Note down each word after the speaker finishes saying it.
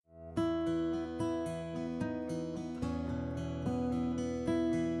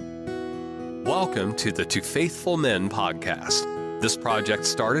Welcome to the To Faithful Men podcast. This project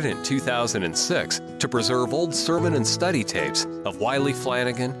started in 2006 to preserve old sermon and study tapes of Wiley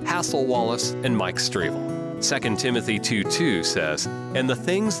Flanagan, Hassel Wallace, and Mike Strevel. 2 Timothy 2:2 says, "And the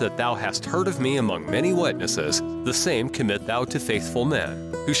things that thou hast heard of me among many witnesses, the same commit thou to faithful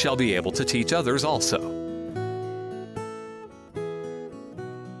men, who shall be able to teach others also."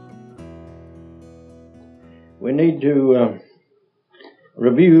 We need to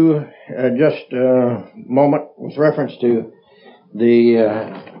review just a moment with reference to the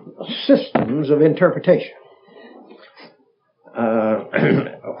systems of interpretation.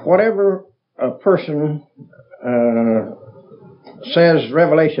 Whatever a person says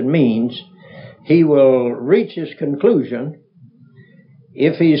Revelation means, he will reach his conclusion,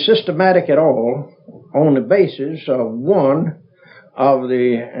 if he's systematic at all, on the basis of one of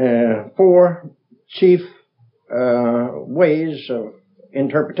the four chief ways of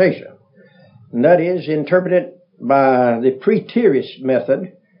interpretation. And that is, interpreted by the preterist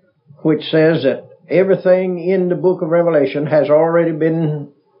method, which says that everything in the book of Revelation has already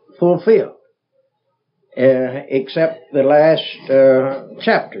been fulfilled, except the last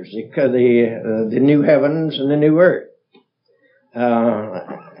chapters, the new heavens and the new earth.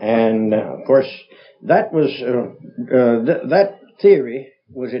 And of course, that was that theory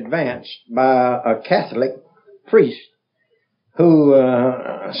was advanced by a Catholic priest who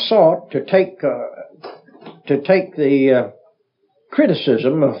sought to take the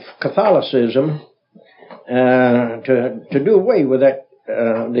criticism of Catholicism to do away with that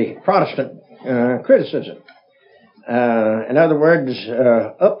the Protestant criticism. In other words,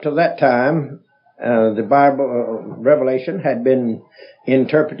 up to that time, the Bible Revelation had been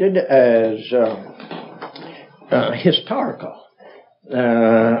interpreted as historical,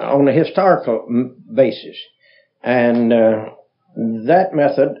 on a historical basis, and that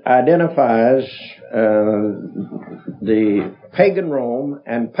method identifies the pagan Rome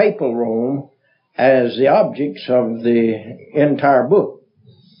and papal Rome as the objects of the entire book.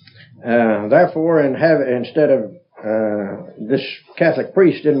 Therefore, instead of this Catholic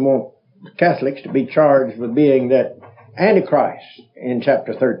priest didn't want Catholics to be charged with being that Antichrist in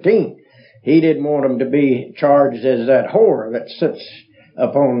chapter 13. He didn't want them to be charged as that whore that sits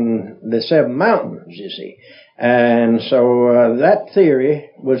upon the seven mountains, you see. And so that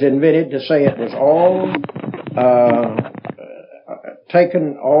theory was invented to say it was all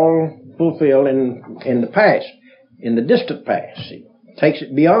taken, all fulfilled in the past, in the distant past. It takes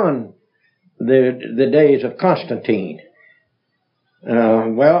it beyond the days of Constantine.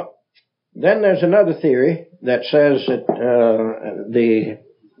 Well, then there's another theory that says that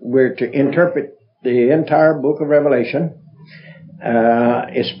we're to interpret the entire book of Revelation,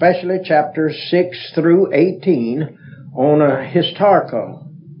 especially chapters 6 through 18, on a historical,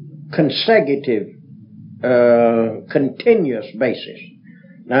 consecutive, continuous basis.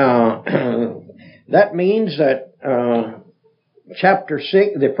 Now, that means that chapter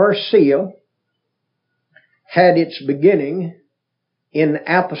 6, the first seal, had its beginning in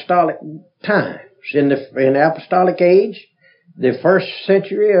apostolic times, in the apostolic age, the first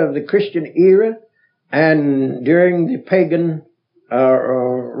century of the Christian era, and during the pagan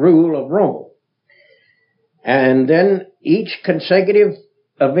rule of Rome. And then each consecutive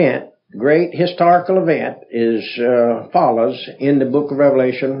event, great historical event, follows in the book of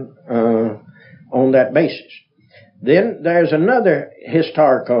Revelation on that basis. Then there's another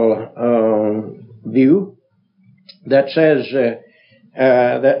historical view that says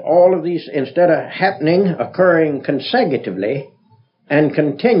that all of these, instead of occurring consecutively and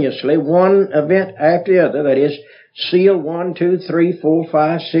continuously, one event after the other, that is, seal 1, 2, 3, 4,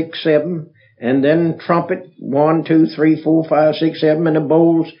 5, 6, 7, and then trumpet 1, 2, 3, 4, 5, 6, 7, and the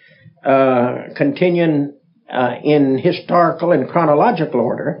bowls continuing in historical and chronological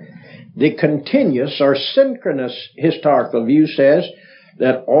order. The continuous or synchronous historical view says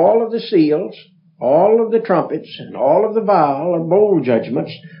that all of the seals, all of the trumpets, and all of the vial or bowl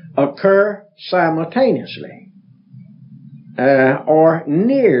judgments occur simultaneously, or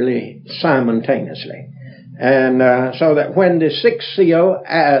nearly simultaneously. And so that when the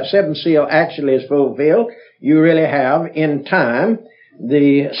seventh seal actually is fulfilled, you really have in time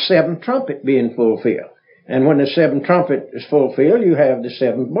the seventh trumpet being fulfilled. And when the seventh trumpet is fulfilled, you have the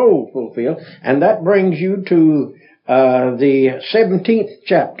seventh bowl fulfilled. And that brings you to the 17th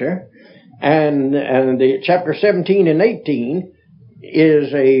chapter. And the chapter 17 and 18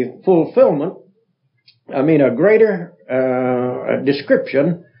 is a fulfillment, a greater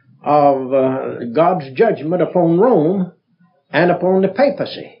description of God's judgment upon Rome and upon the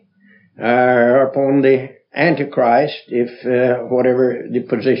papacy, upon the Antichrist if whatever the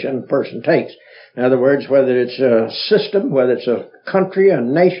position the person takes. In other words, whether it's a system, whether it's a country, a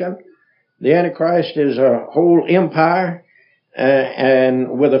nation, the Antichrist is a whole empire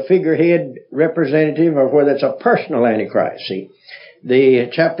and with a figurehead representative, or whether it's a personal Antichrist. See, the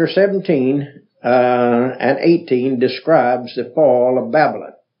chapter 17 and 18 describes the fall of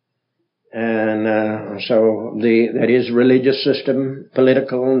Babylon. And so that is religious system,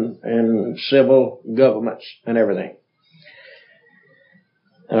 political and civil governments and everything.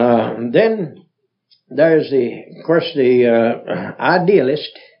 Then there's of course, the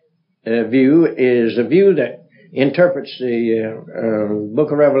idealist view is a view that interprets the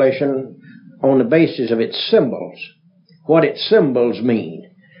book of Revelation on the basis of its symbols, what its symbols mean,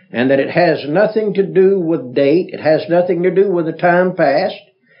 and that it has nothing to do with date, it has nothing to do with the time past,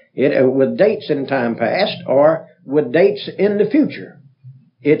 with dates in time past, or with dates in the future.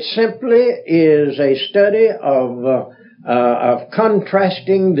 It simply is a study of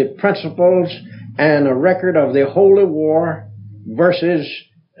contrasting the principles and a record of the holy war versus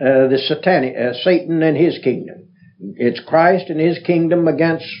the satanic Satan and his kingdom. It's Christ and his kingdom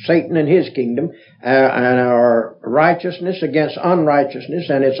against Satan and his kingdom, and our righteousness against unrighteousness,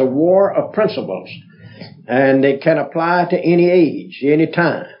 and it's a war of principles. And it can apply to any age, any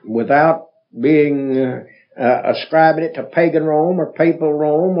time, without being ascribing it to pagan Rome or papal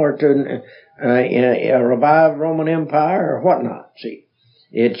Rome or to a revived Roman Empire or whatnot. See,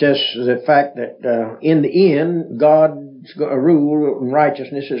 it's just the fact that in the end, God's rule and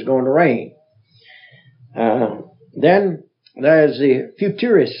righteousness is going to reign. Then there's the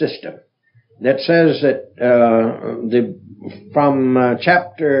futurist system that says that from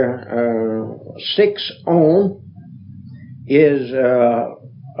chapter 6 on is a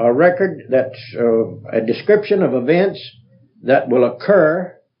record that's a description of events that will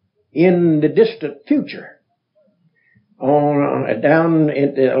occur in the distant future, down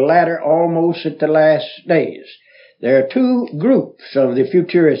at the latter, almost at the last days. There are two groups of the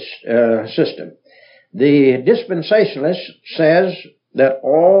futurist system. The dispensationalist says that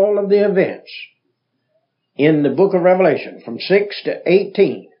all of the events in the book of Revelation from 6 to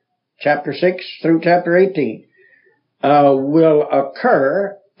 18, chapter 6 through chapter 18, will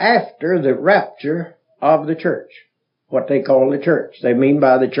occur after the rapture of the church, what they call the church. They mean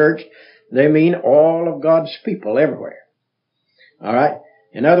by the church, they mean all of God's people everywhere. All right?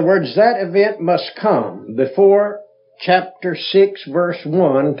 In other words, that event must come before chapter 6, verse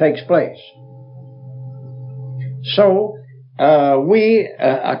 1 takes place. So,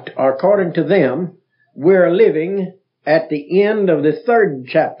 according to them, we're living at the end of the third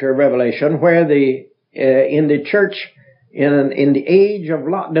chapter of Revelation, where in the church, in the age of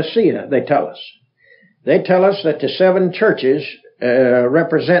Laodicea, they tell us. They tell us that the seven churches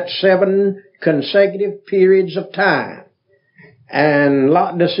represent 7 consecutive periods of time. And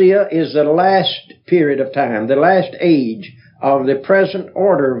Laodicea is the last period of time, the last age of the present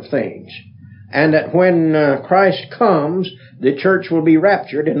order of things. And that when Christ comes, the church will be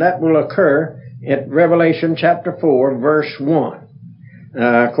raptured, and that will occur at Revelation chapter 4, verse 1.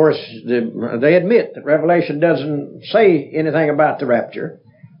 Of course, they admit that Revelation doesn't say anything about the rapture,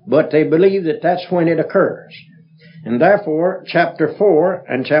 but they believe that that's when it occurs. And therefore, chapter 4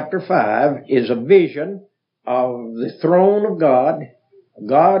 and chapter 5 is a vision of the throne of God,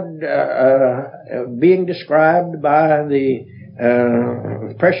 God being described by the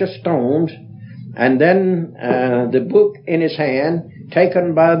precious stones, and then the book in his hand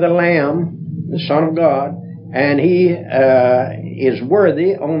taken by the Lamb, the Son of God, and he is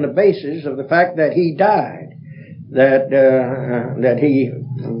worthy on the basis of the fact that he died, that he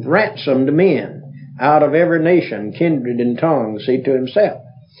ransomed men out of every nation, kindred, and tongue, see, to himself.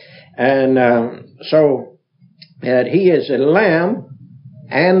 And so that he is a lamb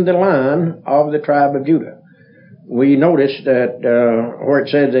and the lion of the tribe of Judah. We notice that where it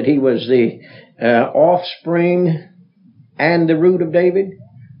says that he was the offspring and the root of David.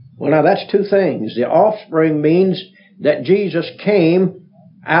 Well, now that's two things. The offspring means that Jesus came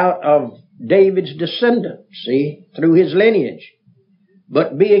out of David's descendants, see, through his lineage.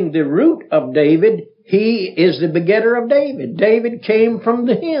 But being the root of David, he is the begetter of David. David came from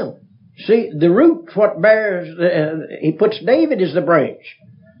him. See, the root, what bears, he puts David as the branch,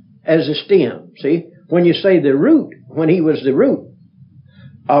 as the stem. See, when you say the root, when he was the root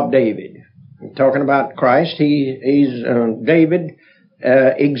of David, talking about Christ, David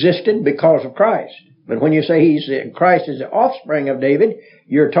existed because of Christ. But when you say Christ is the offspring of David,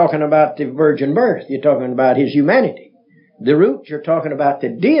 you're talking about the virgin birth. You're talking about his humanity. The root, you're talking about the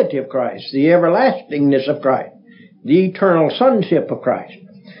deity of Christ, the everlastingness of Christ, the eternal sonship of Christ.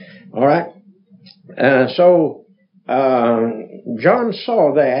 All right. So John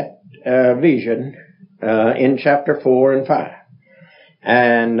saw that vision in chapter 4 and 5.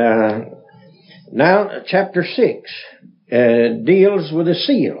 And now chapter 6 deals with the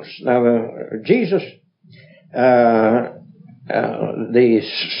seals. Now Jesus, the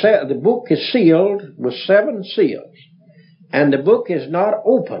book is sealed with 7 seals. And the book is not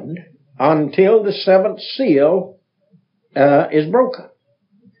opened until the 7th seal is broken.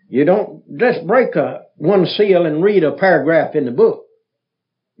 You don't just break one seal and read a paragraph in the book,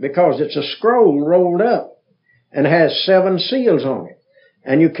 because it's a scroll rolled up and has 7 seals on it.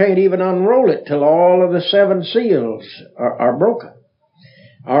 And you can't even unroll it till all of the 7 seals are broken.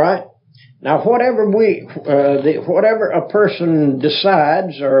 All right? Now, whatever a person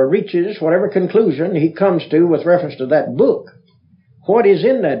decides or reaches, whatever conclusion he comes to with reference to that book, what is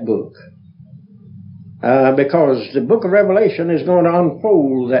in that book? Because the book of Revelation is going to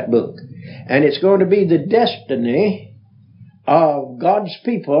unfold that book. And it's going to be the destiny of God's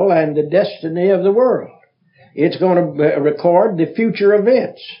people and the destiny of the world. It's going to record the future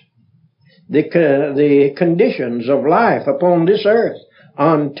events, the conditions of life upon this earth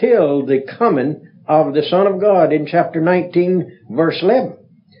until the coming of the Son of God in chapter 19, verse 11.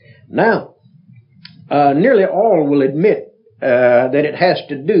 Now, nearly all will admit that it has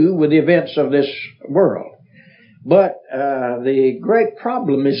to do with the events of this world. But the great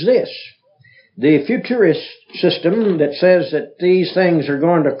problem is this. The futurist system that says that these things are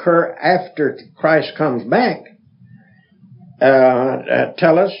going to occur after Christ comes back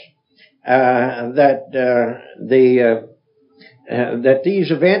tell us that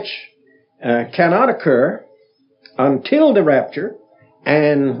these events cannot occur until the rapture,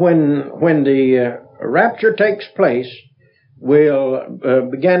 and when the rapture takes place, we'll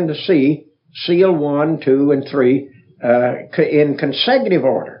begin to see seal 1, 2, and 3 in consecutive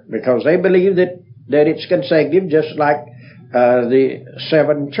order, because they believe that it's consecutive, just like the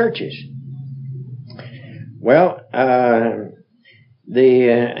 7 churches. Well, then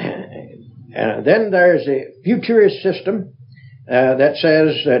there's a futurist system that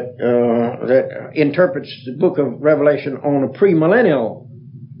says that interprets the book of Revelation on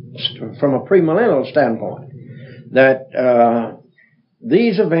from a premillennial standpoint, that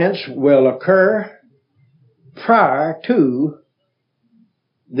these events will occur prior to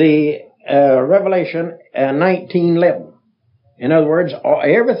the Revelation 19:11. In other words,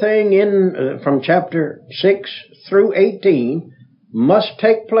 everything from chapter 6 through 18 must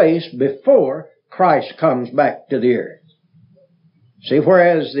take place before Christ comes back to the earth. See,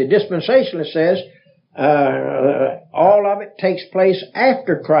 whereas the dispensationalist says all of it takes place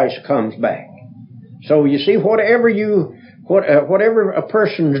after Christ comes back. So you see, whatever a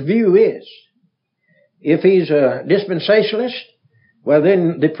person's view is, if he's a dispensationalist, well,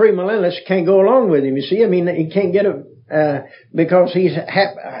 then the premillennialist can't go along with him. You see, I mean, he can't get because he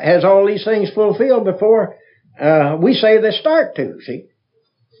has all these things fulfilled before we say they start to. See,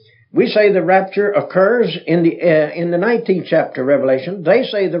 we say the rapture occurs in the 19th chapter of Revelation. They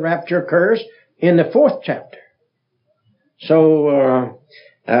say the rapture occurs in the 4th chapter. So,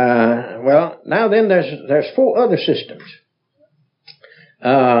 well, now then, there's 4 other systems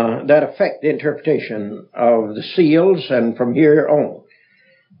that affect the interpretation of the seals, and from here on.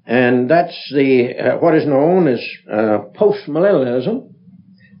 And that's what is known as postmillennialism,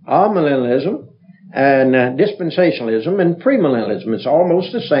 amillennialism, and dispensationalism and premillennialism. It's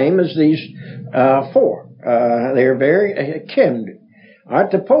almost the same as these 4. They're very akin. All right,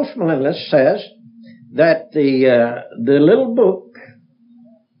 the postmillennialist says that the little book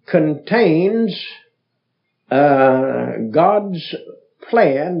contains God's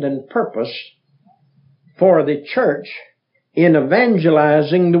plan and purpose for the church in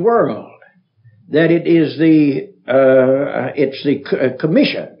evangelizing the world. That it is it's the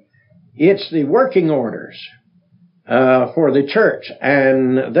commission, it's the working orders for the church,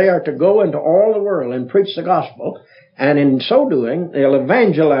 and they are to go into all the world and preach the gospel, and in so doing they'll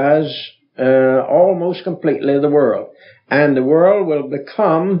evangelize almost completely the world, and the world will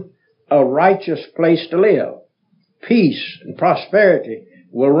become a righteous place to live. Peace and prosperity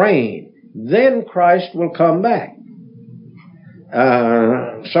will reign. Then Christ will come back.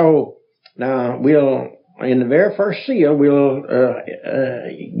 So now in the very first seal,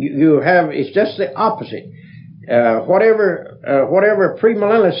 it's just the opposite. Whatever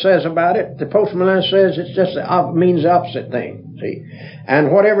premillennialist says about it, the postmillennialist says it's just means the opposite thing. See,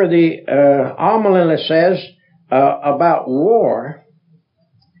 and whatever the amillennialist says about war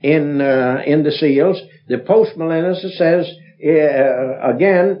in the seals, the postmillennialist says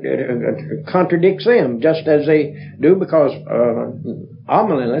again contradicts them, just as they do, because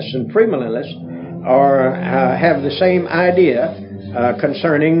amillennialists and premillennialists have the same idea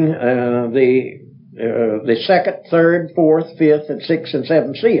concerning the second, third, fourth, fifth, and sixth and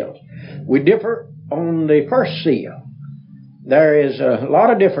seventh seals. We differ on the first seal. There is a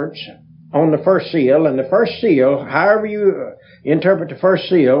lot of difference on the first seal, and the first seal, however you interpret the first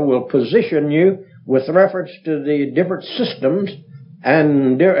seal, will position you with reference to the different systems,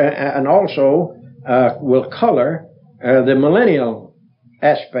 and also will color the millennial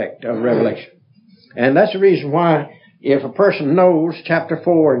aspect of Revelation. And that's the reason why, if a person knows chapter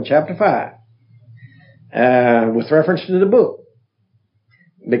 4 and chapter 5, with reference to the book,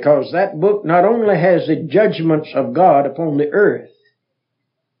 because that book not only has the judgments of God upon the earth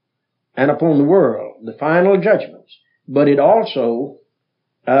and upon the world, the final judgments, but it also,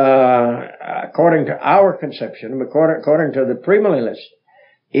 according to our conception, according to the premillennialists,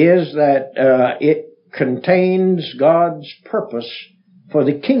 is that it contains God's purpose for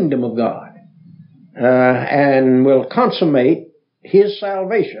the kingdom of God, and will consummate His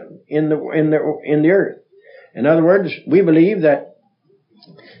salvation in the earth. In other words, we believe that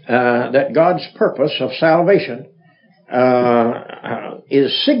God's purpose of salvation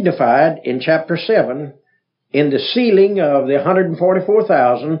is signified in chapter 7 in the sealing of the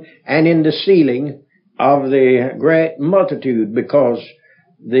 144,000 and in the sealing of the great multitude, because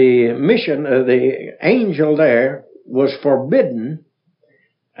the mission of the angel there was forbidden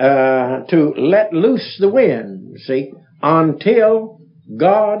to let loose the wind, see, until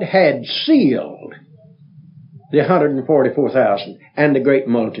God had sealed the 144,000 and the great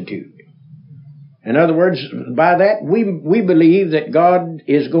multitude. In other words, by that we believe that God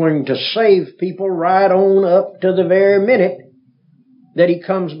is going to save people right on up to the very minute that He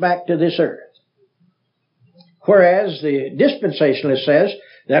comes back to this earth. Whereas the dispensationalist says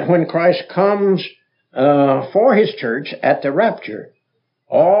that when Christ comes for His church at the rapture,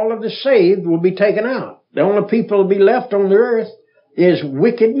 all of the saved will be taken out. The only people will be left on the earth is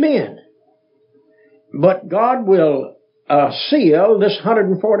wicked men. But God will seal this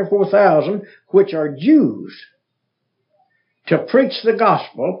 144,000, which are Jews, to preach the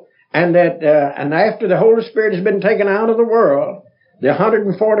gospel, and that and after the Holy Spirit has been taken out of the world, the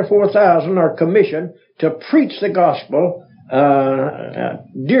 144,000 are commissioned to preach the gospel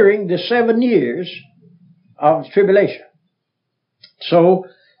during the 7 years of tribulation. So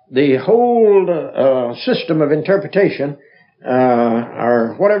the whole system of interpretation,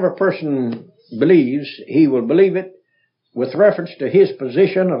 or whatever person believes, he will believe it with reference to his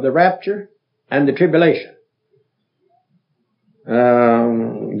position of the rapture and the tribulation.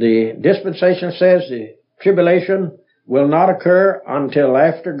 The dispensation says the tribulation will not occur until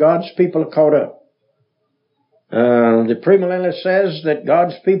after God's people are caught up. The premillennialist says that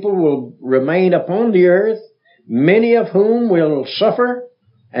God's people will remain upon the earth, many of whom will suffer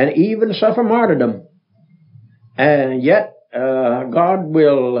and even suffer martyrdom. And yet God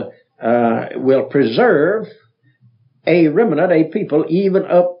will preserve a remnant, a people, even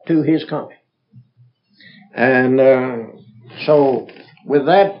up to His coming. And so with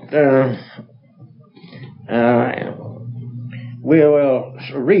that, we will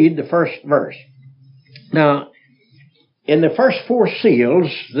read the first verse. Now, in the first 4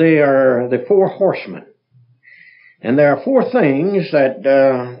 seals, they are the 4 horsemen. And there are 4 things that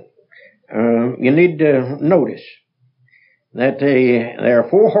you need to notice. That there are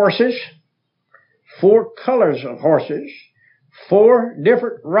 4 horses, 4 colors of horses, 4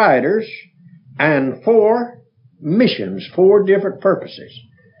 different riders, and 4 missions, 4 different purposes.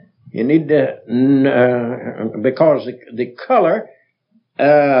 You need to, because the color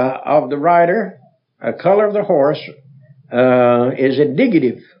of the rider, the color of the horse, is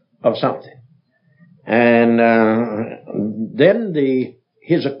indicative of something. And then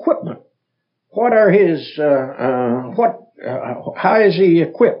his equipment. What are his, how is he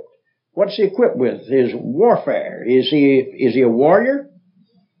equipped? What's he equipped with? His warfare. Is he a warrior?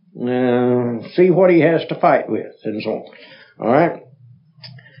 See what he has to fight with, and so on. All right.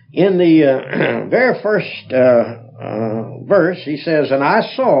 In the very first verse, he says, "And I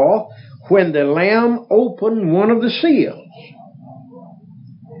saw when the Lamb opened one of the seals.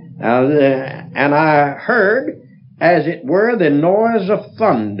 And I heard, as it were, the noise of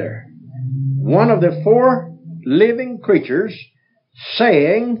thunder. One of the 4 living creatures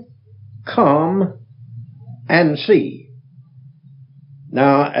saying, 'Come and see.'"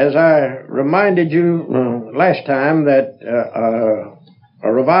 Now, as I reminded you last time, that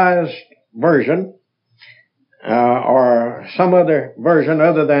a revised version or some other version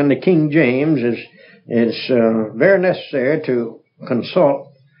other than the King James is very necessary to consult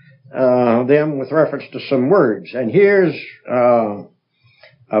them with reference to some words. And here's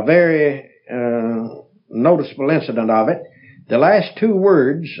a very noticeable incident of it. The last two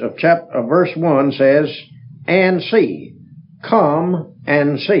words of verse 1 says, and see. Come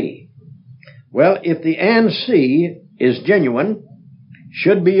and see. Well, if the and see is genuine,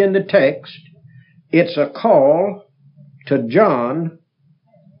 should be in the text, it's a call to John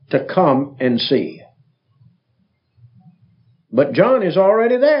to come and see. But John is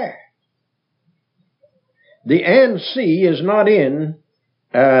already there. The and see is not in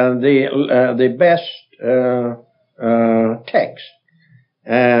the best text.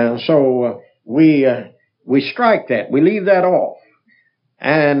 So we strike that. We leave that off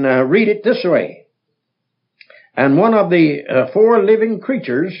and read it this way. And one of the four living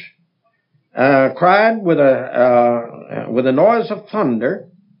creatures cried with a noise of thunder,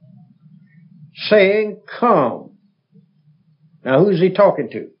 saying, come. Now, who's he talking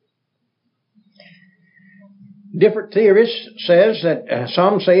to? Different theorists says that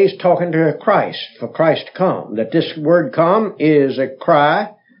some say he's talking to Christ, for Christ to come. That this word come is a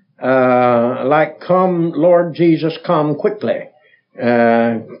cry, like come, Lord Jesus, come quickly.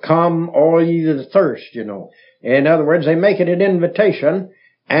 Come all ye that thirst, you know. In other words, they make it an invitation,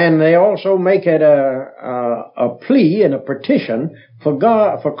 and they also make it a plea and a petition for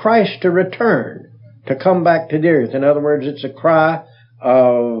God, for Christ to return, to come back to the earth. In other words, it's a cry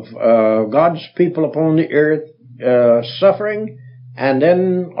of God's people upon the earth suffering, and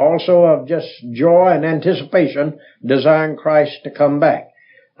then also of just joy and anticipation, desiring Christ to come back.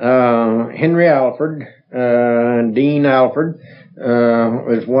 Henry Alford, Dean Alford,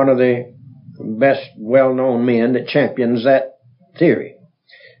 is one of the best well-known men that champions that theory.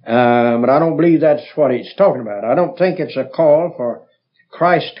 But I don't believe that's what he's talking about. I don't think it's a call for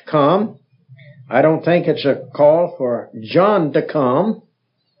Christ to come. I don't think it's a call for John to come,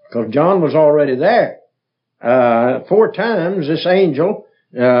 because John was already there. 4 times this angel,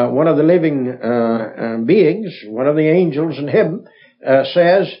 one of the living beings, one of the angels in heaven,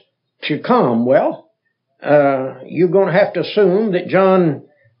 says to come. Well, you're going to have to assume that John,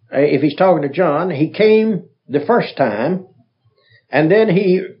 if he's talking to John, he came the first time, and then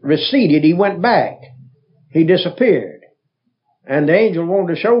he receded, he went back, he disappeared. And the angel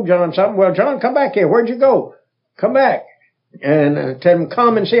wanted to show John something. Well, John, come back here. Where'd you go? Come back. And tell him,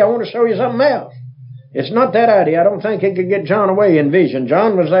 come and see, I want to show you something else. It's not that idea. I don't think it could get John away in vision.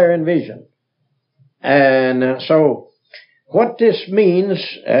 John was there in vision. And so what this means,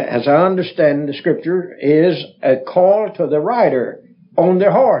 as I understand the scripture, is a call to the rider on the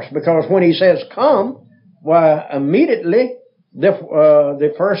horse. Because when he says come, why, immediately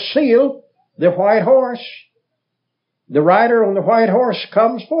the first seal, the white horse, the rider on the white horse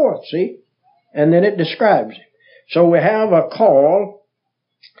comes forth, see? And then it describes it. So we have a call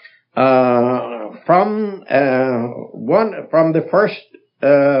from the first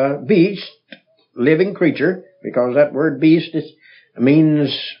beast, living creature, because that word beast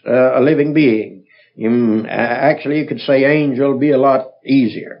means a living being. Actually, you could say angel, be a lot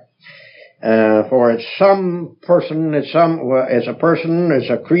easier. For it's some person, it's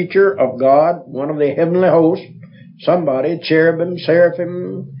a creature of God, one of the heavenly hosts, somebody, cherubim,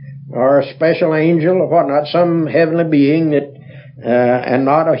 seraphim, or a special angel or whatnot, some heavenly being that, and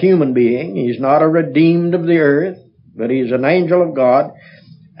not a human being. He's not a redeemed of the earth, but he's an angel of God.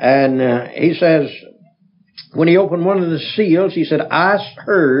 And he says, when he opened one of the seals, he said, I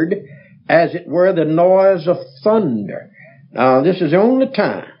heard as it were the noise of thunder. Now, this is the only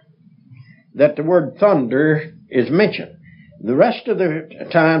time that the word thunder is mentioned. The rest of the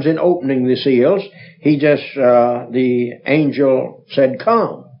times in opening the seals, the angel said,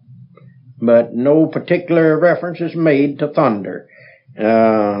 come. But no particular reference is made to thunder,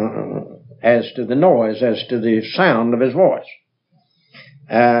 as to the noise, as to the sound of his voice.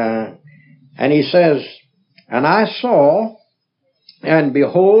 And he says, and I saw, and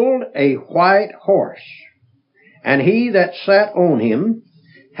behold, a white horse, and he that sat on him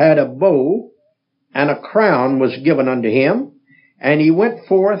had a bow, and a crown was given unto him, and he went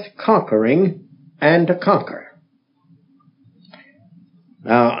forth conquering and to conquer.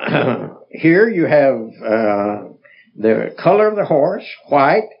 Now, here you have the color of the horse,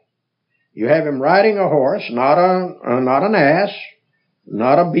 white. You have him riding a horse, not an ass,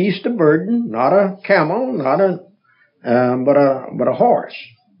 not a beast of burden, not a camel, but a horse,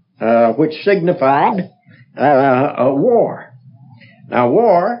 which signified a war. Now,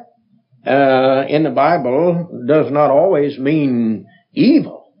 war in the Bible does not always mean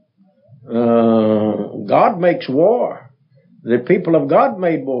evil. God makes war. The people of God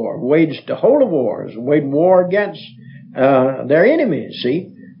made war, waged the whole of wars, waged war against their enemies,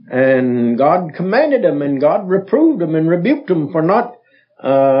 see? And God commanded them, and God reproved them and rebuked them for not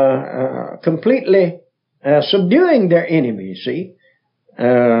completely subduing their enemies, see?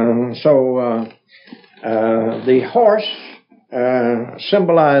 So the horse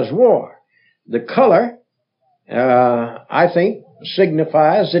symbolized war. The color, I think,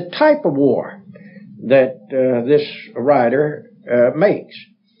 signifies the type of war that this writer makes.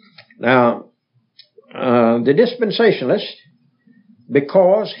 Now, the dispensationalist,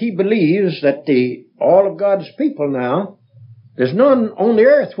 because he believes that all of God's people now, there's none on the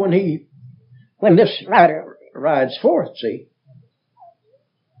earth when this writer rides forth, see?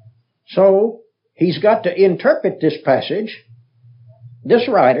 So, he's got to interpret this passage, this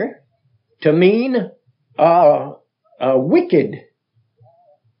writer, to mean a wicked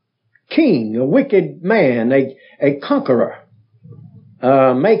king, a wicked man, a conqueror,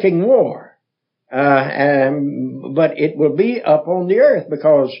 making war. But it will be up on the earth,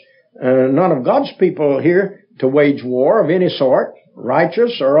 because none of God's people here to wage war of any sort,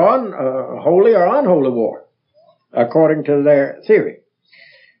 righteous or holy or unholy war, according to their theory.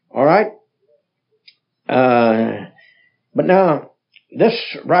 All right? But now,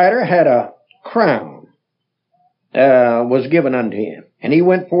 this writer had a crown was given unto him, and he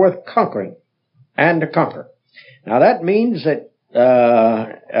went forth conquering and to conquer. Now that means that,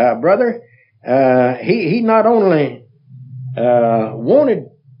 brother, he not only wanted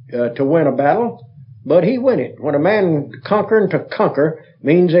to win a battle, but he win it. When a man conquering to conquer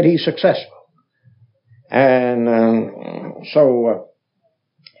means that he's successful. And so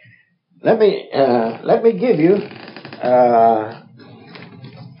let me give you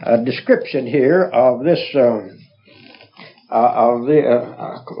a description here of this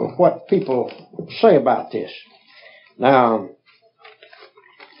what people say about this. Now,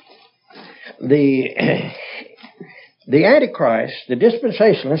 the Antichrist, the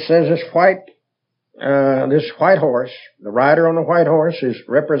dispensationalist, says this white horse, the rider on the white horse,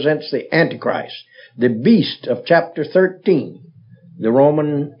 represents the Antichrist, the beast of chapter 13, the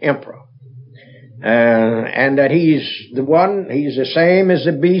Roman emperor. And that he's the same as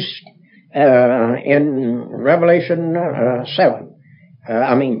the beast in Revelation 7.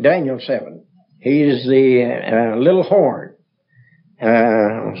 Daniel 7. He's the little horn.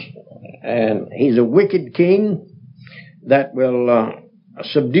 And he's a wicked king that will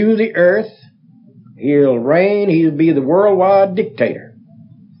subdue the earth. He'll reign. He'll be the worldwide dictator.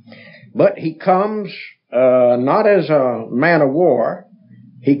 But he comes not as a man of war.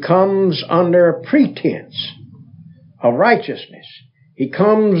 He comes under pretense of righteousness. He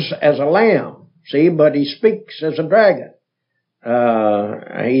comes as a lamb, see, but he speaks as a dragon.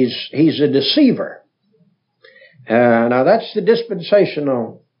 He's a deceiver. Now that's the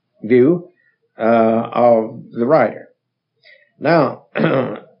dispensational view of the writer. Now,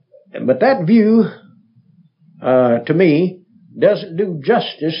 but that view, to me, doesn't do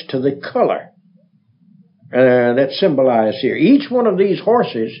justice to the color that's symbolized here. Each one of these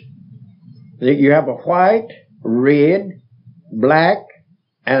horses, you have a white, red, black,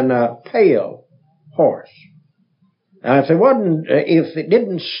 and a pale horse. Now, if it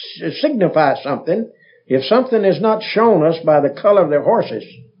didn't signify something, if something is not shown us by the color of their horses,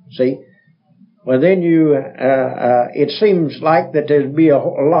 see, well then it seems like that there'd be a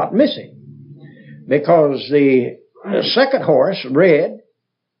lot missing, because the second horse, red,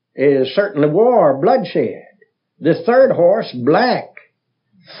 is certainly war, bloodshed. The third horse, black,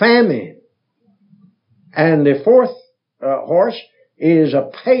 famine. And the fourth horse is a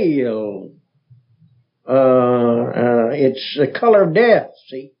pale, it's the color of death,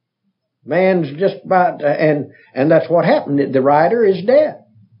 see. Man's just about, and that's what happened. The rider is death.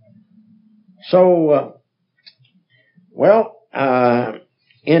 So,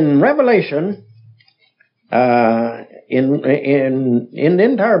 in Revelation, in the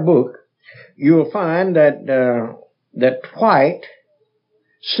entire book, you'll find that white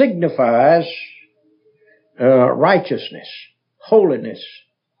signifies righteousness, holiness.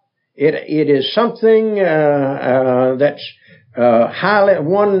 It is something that's highly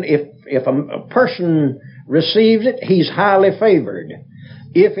one. If a person receives it, he's highly favored.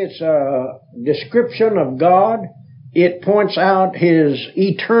 If it's a description of God, it points out His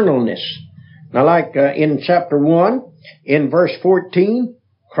eternalness. Now, like in chapter 1, in verse 14,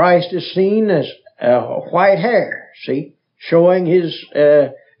 Christ is seen as white hair, see, showing His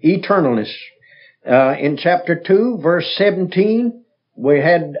eternalness. In chapter 2, verse 17, we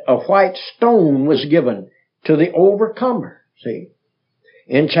had a white stone was given to the overcomer, see.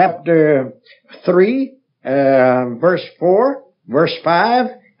 In chapter 3, verse 4, verse 5,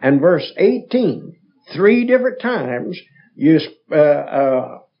 and verse 18, 3 different times,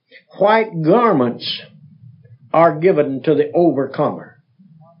 white garments are given to the overcomer.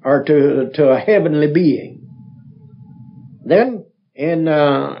 or to a heavenly being. Then in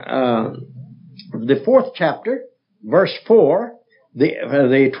the 4th chapter, verse 4,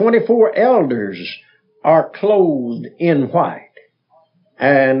 the 24 elders are clothed in white.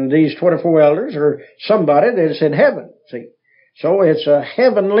 And these 24 elders are somebody that's in heaven, see. So it's a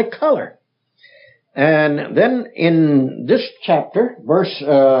heavenly color. And then in this chapter, verse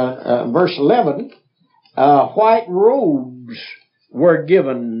 11, white robes were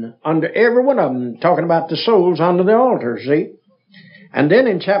given under every one of them, talking about the souls under the altar, see. And then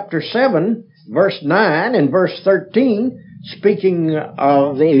in chapter 7, verse 9 and verse 13, speaking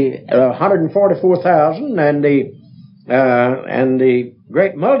of the 144,000 and the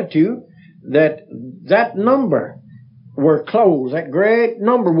great multitude, that number were clothed. That great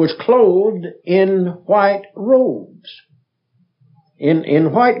number was clothed in white robes,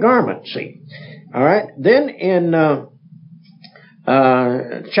 in white garments. See, all right. Then in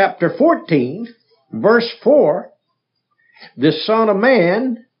chapter 14, verse 4, the Son of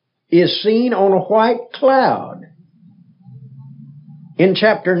Man is seen on a white cloud. In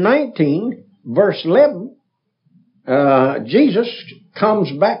chapter 19, verse 11, Jesus comes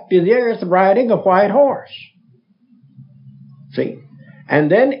back to the earth riding a white horse. See? And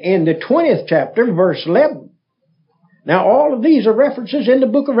then in the 20th chapter, verse 11. Now all of these are references in the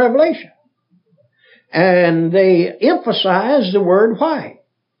book of Revelation. And they emphasize the word white.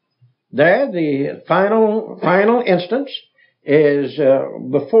 There, the final instance is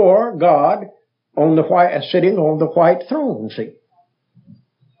before God on the white, sitting on the white throne. See?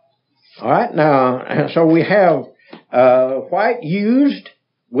 All right. Now, so we have white used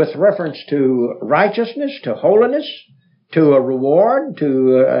with reference to righteousness, to holiness, to a reward,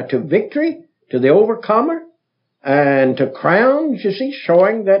 to victory, to the overcomer, and to crowns, you see,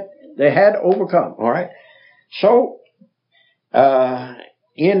 showing that they had overcome. All right. So,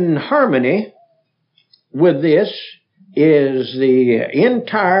 in harmony with this is the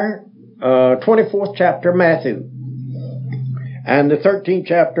entire 24th chapter Matthew and the 13th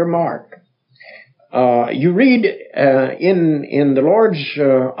chapter Mark. You read in the Lord's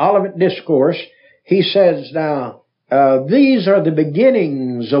Olivet Discourse, he says, now, these are the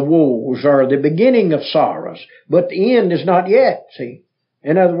beginnings of woes, or the beginning of sorrows, but the end is not yet, see.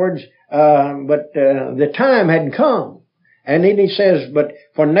 In other words, but the time hadn't come. And then he says, but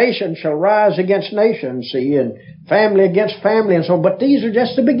for nation shall rise against nation, see, and family against family, and so on. But these are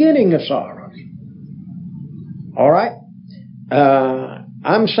just the beginning of sorrows. All right?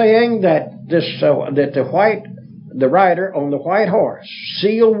 I'm saying that the rider on the white horse,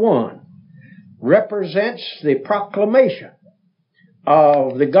 seal 1, represents the proclamation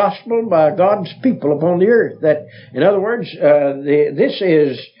of the gospel by God's people upon the earth. That, in other words, this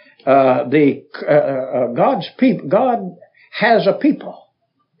is God's people. God has a people.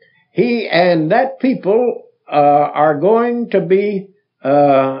 He and that people are going to be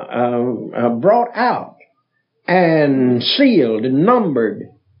brought out and sealed and numbered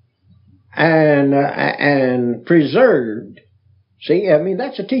and preserved. See, I mean,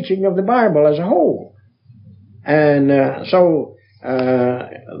 that's a teaching of the Bible as a whole. And so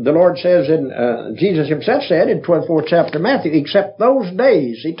the Lord says, Jesus himself said in 24th chapter Matthew, except those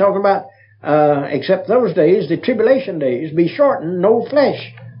days, he's talking about, except those days, the tribulation days, be shortened, no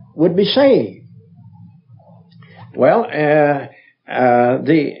flesh would be saved. Well,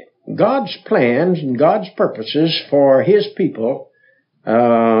 God's plans and God's purposes for his people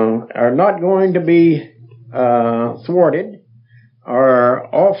are not going to be thwarted or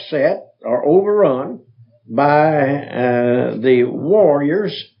offset or overrun by the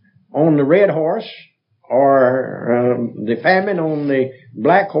warriors on the red horse, or the famine on the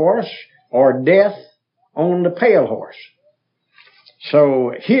black horse, or death on the pale horse.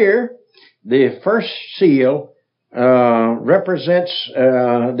 So here, the first seal represents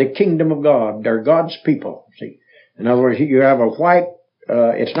the kingdom of God, or God's people. See, in other words, you have a white.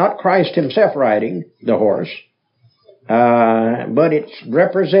 It's not Christ himself riding the horse, but it's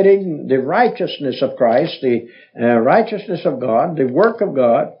representing the righteousness of Christ, the righteousness of God, the work of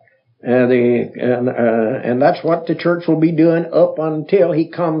God, and that's what the church will be doing up until he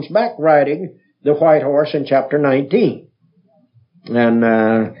comes back riding the white horse in chapter 19. And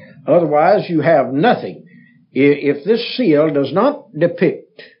otherwise, you have nothing. If this seal does not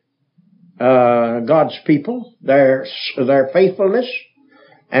depict God's people, their faithfulness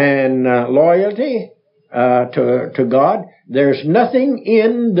and loyalty to God, there's nothing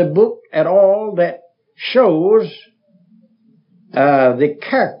in the book at all that shows the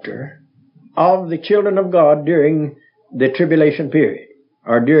character of the children of God during the tribulation period,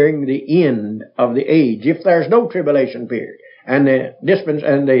 or during the end of the age, if there's no tribulation period. And the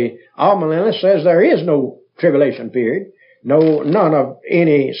amillennialist says there is no tribulation period, none of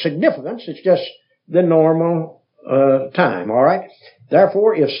any significance. It's just the normal time. All right.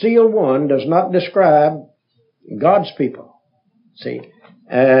 Therefore, if seal 1 does not describe God's people, see,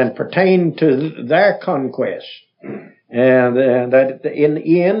 and pertain to their conquest, and that in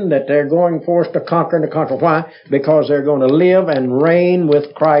the end that they're going forth to conquer and to conquer. Why? Because they're going to live and reign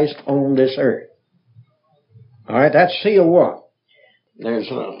with Christ on this earth. All right, that's seal 1. There's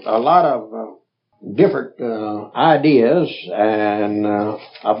a lot of different ideas and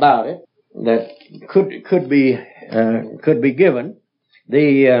about it that could be given.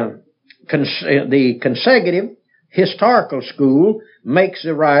 The consecutive historical school makes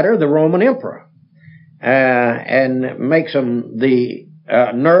the writer the Roman emperor, and makes him the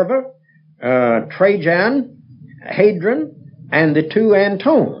Nerva, Trajan, Hadrian, and the 2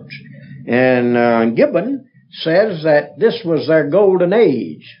 Antones. And Gibbon says that this was their golden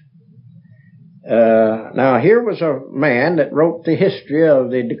age. Now, here was a man that wrote the history of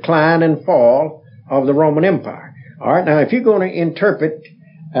the decline and fall of the Roman Empire. All right, now if you're going to interpret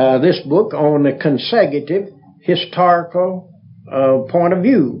this book on the consecutive historical point of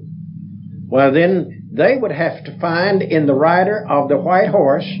view, well, then they would have to find in the rider of the white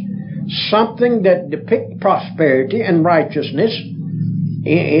horse something that depicts prosperity and righteousness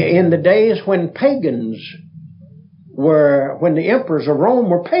in the days when when the emperors of Rome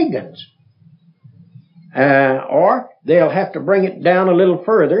were pagans. Or they'll have to bring it down a little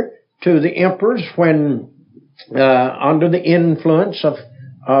further to the emperors when under the influence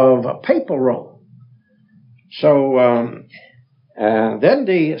of papal Rome. So then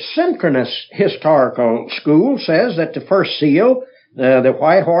the synchronous historical school says that the first seal, the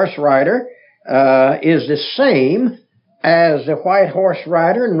white horse rider, is the same as the white horse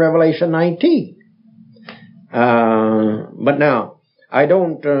rider in Revelation 19. But now I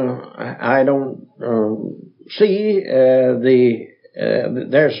don't see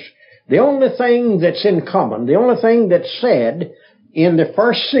there's the only thing that's in common, the only thing that's said in the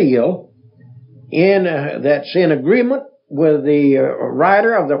first seal that's in agreement with the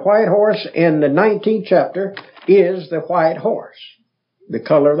rider of the white horse in the 19th chapter is the white horse, the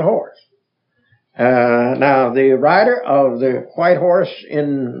color of the horse. Now, the rider of the white horse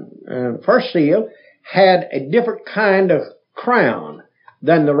in first seal had a different kind of crown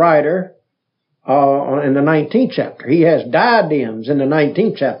than the rider in the 19th chapter. He has diadems in the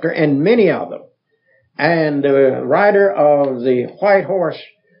 19th chapter, and many of them. And the rider of the white horse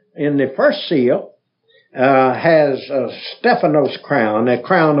in the first seal has a Stephanos crown, a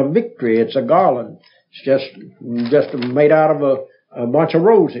crown of victory. It's a garland. It's just made out of a bunch of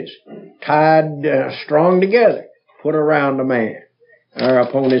roses, tied strung together, put around the man or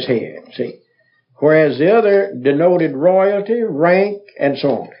upon his head. See, whereas the other denoted royalty, rank, and so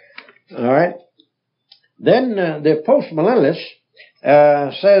on. All right. Then the postmillennialist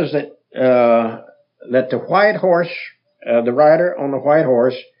says that the white horse, the rider on the white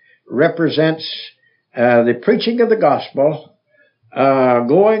horse, represents the preaching of the gospel,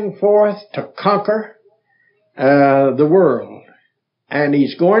 going forth to conquer the world. And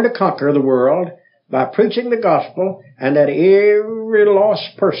he's going to conquer the world by preaching the gospel, and that every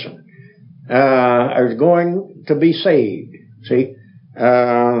lost person is going to be saved. See,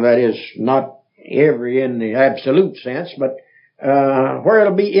 that is not every in the absolute sense, but where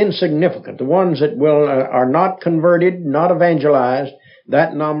it'll be insignificant. The ones that are not converted, not evangelized,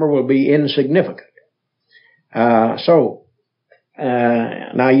 that number will be insignificant. Now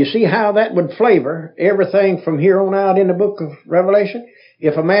you see how that would flavor everything from here on out in the book of Revelation.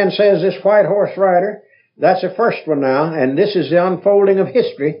 If a man says this white horse rider, that's the first one now, and this is the unfolding of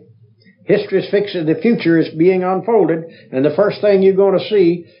history. History is fixing, the future is being unfolded, and the first thing you're going to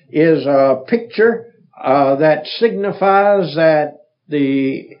see is a picture that signifies that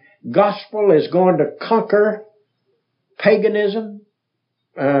the gospel is going to conquer paganism,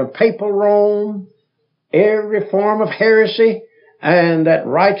 papal Rome, every form of heresy, and that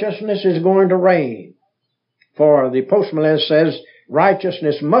righteousness is going to reign. For the postmillennialist says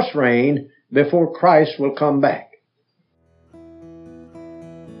righteousness must reign before Christ will come back.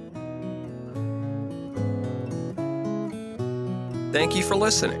 Thank you for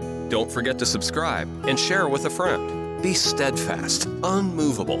listening. Don't forget to subscribe and share with a friend. Be steadfast,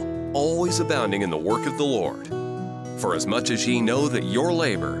 unmovable, always abounding in the work of the Lord. For as much as ye know that your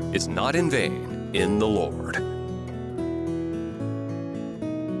labor is not in vain in the Lord.